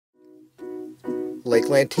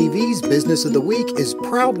Lakeland TV's Business of the Week is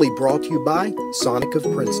proudly brought to you by Sonic of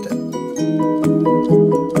Princeton.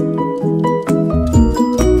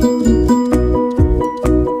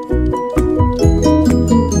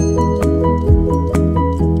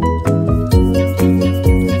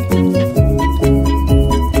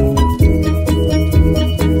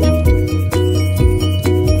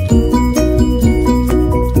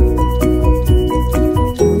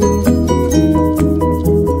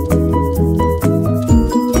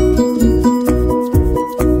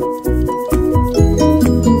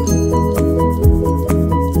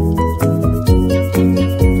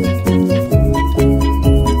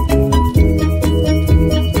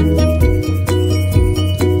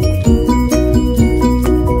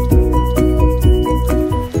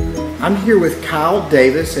 I'm here with Kyle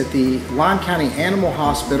Davis at the Lyon County Animal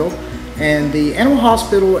Hospital, and the Animal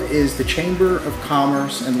Hospital is the Chamber of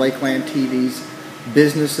Commerce and Lakeland TV's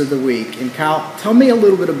Business of the Week. And Kyle, tell me a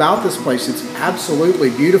little bit about this place. It's absolutely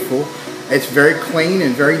beautiful. It's very clean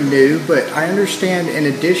and very new, but I understand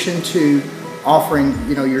in addition to offering,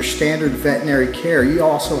 your standard veterinary care, you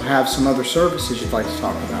also have some other services you'd like to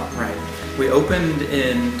talk about. Right. We opened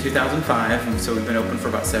in 2005, and so we've been open for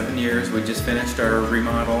about 7 years. We just finished our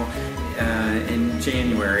remodel in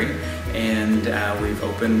January, and we've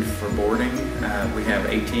opened for boarding. We have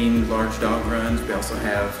 18 large dog runs. We also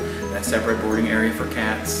have a separate boarding area for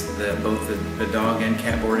cats. Both the dog and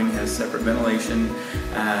cat boarding has separate ventilation.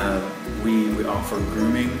 We offer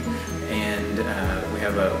grooming, and we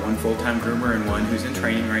have one full-time groomer and one who's in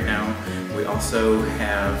training right now. We also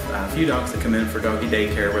have a few dogs that come in for doggy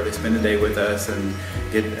daycare, where they spend the day with us and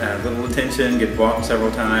get a little attention, get walked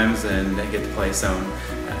several times, and get to play some.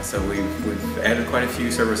 So we've added quite a few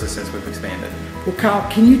services since we've expanded. Well, Kyle,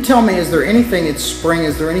 can you tell me, is there anything, it's spring,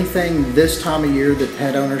 is there anything this time of year that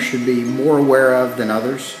pet owners should be more aware of than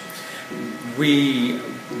others?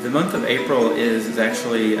 The month of April is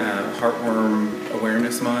actually Heartworm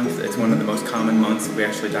Awareness Month. It's one of the most common months that we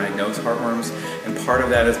actually diagnose heartworms, and part of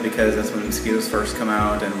that is because that's when mosquitoes first come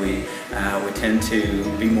out, and we tend to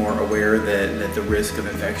be more aware that the risk of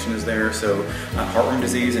infection is there. So heartworm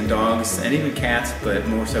disease in dogs and even cats, but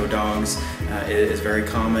more so dogs, is very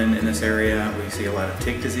common in this area. We see a lot of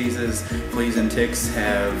tick diseases. Fleas and ticks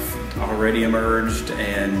have already emerged,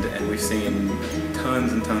 and we've seen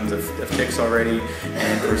tons and tons of ticks already.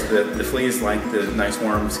 And of course the fleas like the nice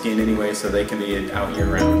warm skin anyway, so they can be out year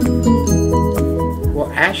round.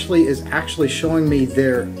 Well, Ashley is actually showing me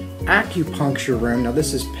their acupuncture room. Now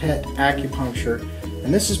this is pet acupuncture,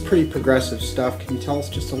 and this is pretty progressive stuff. Can you tell us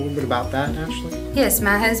just a little bit about that, Ashley? Yes,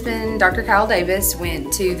 my husband, Dr. Kyle Davis,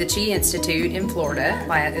 went to the Chi Institute in Florida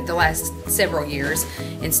the last several years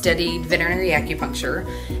and studied veterinary acupuncture,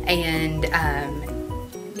 and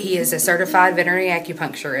he is a certified veterinary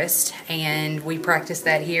acupuncturist, and we practice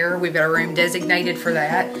that here. We've got a room designated for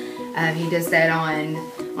that. He does that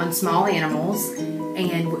on small animals,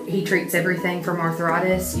 and he treats everything from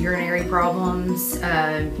arthritis, urinary problems,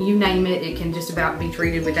 you name it. It can just about be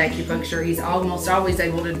treated with acupuncture. He's almost always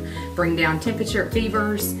able to bring down temperature,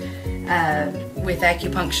 fevers with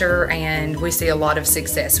acupuncture, and we see a lot of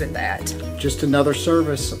success with that. Just another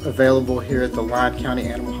service available here at the Lyon County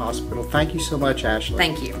Animal Hospital. Thank you so much, Ashley.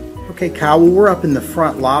 Thank you. Okay, Kyle, well, we're up in the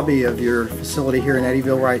front lobby of your facility here in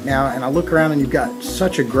Eddyville right now, and I look around and you've got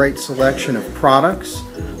such a great selection of products.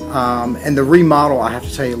 And the remodel, I have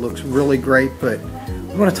to tell you, looks really great, but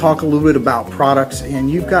we want to talk a little bit about products, and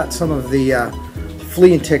you've got some of the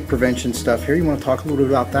flea and tick prevention stuff here. You want to talk a little bit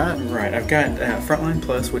about that? Right. I've got Frontline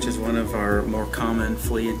Plus, which is one of our more common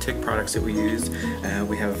flea and tick products that we use.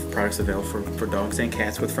 We have products available for dogs and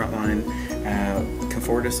cats with Frontline.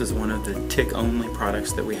 Comfortus is one of the tick-only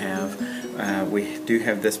products that we have. We do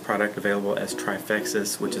have this product available as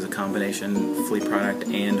Trifexis, which is a combination flea product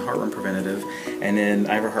and heartworm preventative. And then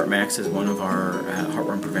Iverheart Max is one of our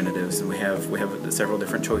heartworm preventatives, and we have several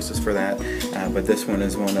different choices for that. But this one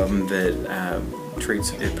is one of them that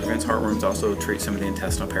it prevents heartworms, also treats some of the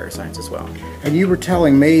intestinal parasites as well. And you were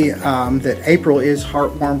telling me that April is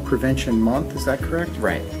Heartworm Prevention Month, is that correct?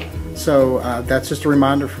 Right. So that's just a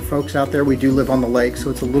reminder for folks out there. We do live on the lake, so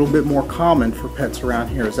it's a little bit more common for pets around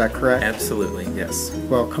here, is that correct? Absolutely, yes.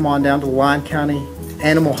 Well, come on down to the Lyon County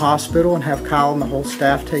Animal Hospital and have Kyle and the whole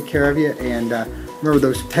staff take care of you. And remember,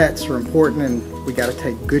 those pets are important, and we got to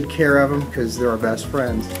take good care of them because they're our best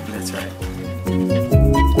friends. That's right.